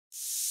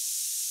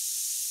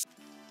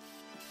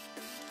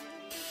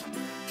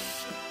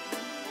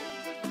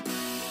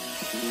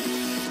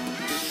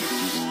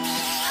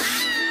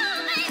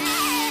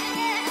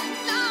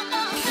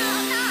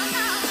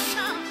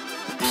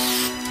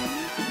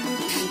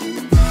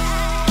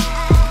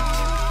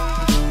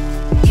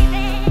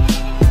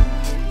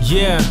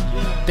Yeah,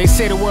 they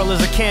say the world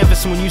is a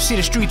canvas, and when you see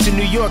the streets of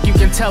New York, you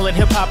can tell it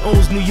hip-hop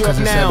owns New York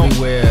now.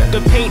 Everywhere. The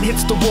paint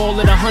hits the wall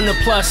at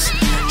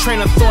 100+.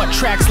 Train of thought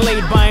tracks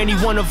laid by any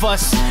one of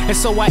us, and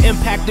so I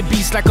impact the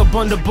beast like a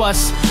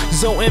blunderbuss.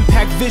 Zo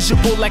impact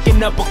visible like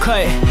an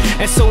uppercut,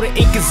 and so the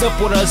ink is up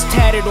with us,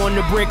 tatted on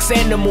the bricks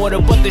and the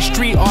mortar. But the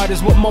street art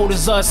is what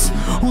motors us.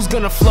 Who's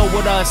gonna flow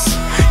with us?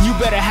 You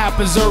better have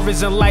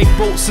preservers and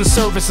lifeboats and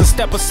service, and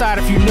step aside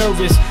if you're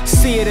nervous.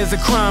 See it as a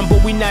crime,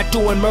 but we not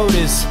doing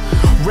murders.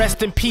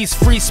 Rest in peace,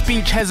 free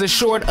speech has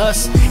assured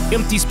us.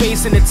 Empty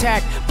space and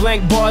attack,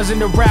 blank bars in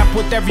the rap.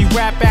 With every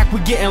rap act,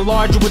 we getting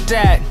larger with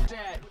that.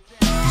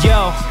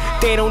 Yo,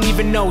 they don't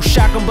even know.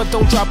 Shock them, but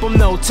don't drop them,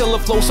 no. Till it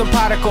flows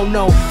simpatico,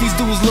 no. These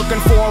dudes looking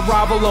for a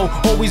arrival.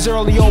 Always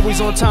early,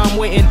 always on time,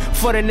 waiting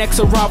for the next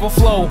arrival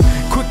flow.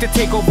 Quick to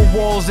take over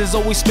walls, there's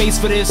always space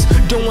for this.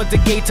 Don't want the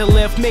gate to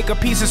lift, make a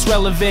piece that's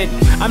relevant.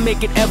 I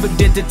make it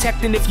evident,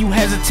 detecting if you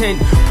hesitant.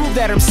 Prove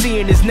that I'm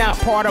seeing is not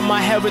part of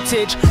my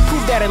heritage.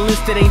 Prove that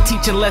enlisted ain't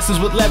teaching lessons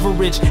with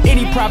leverage.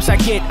 Any props I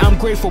get, I'm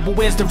grateful, but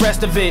where's the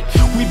rest of it?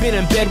 We've been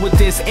in bed with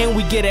this, and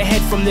we get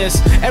ahead from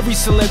this. Every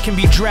celeb can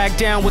be dragged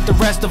down with the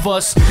rest of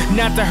us.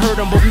 Not to hurt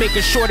them, but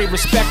making sure they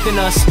respecting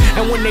us.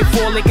 And when they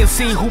fall, they can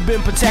see who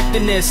been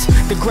protecting this.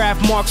 The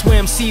graph marks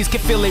where MCs can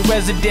feel a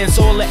residence.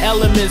 All the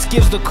elements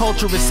gives the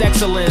culture its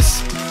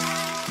excellence.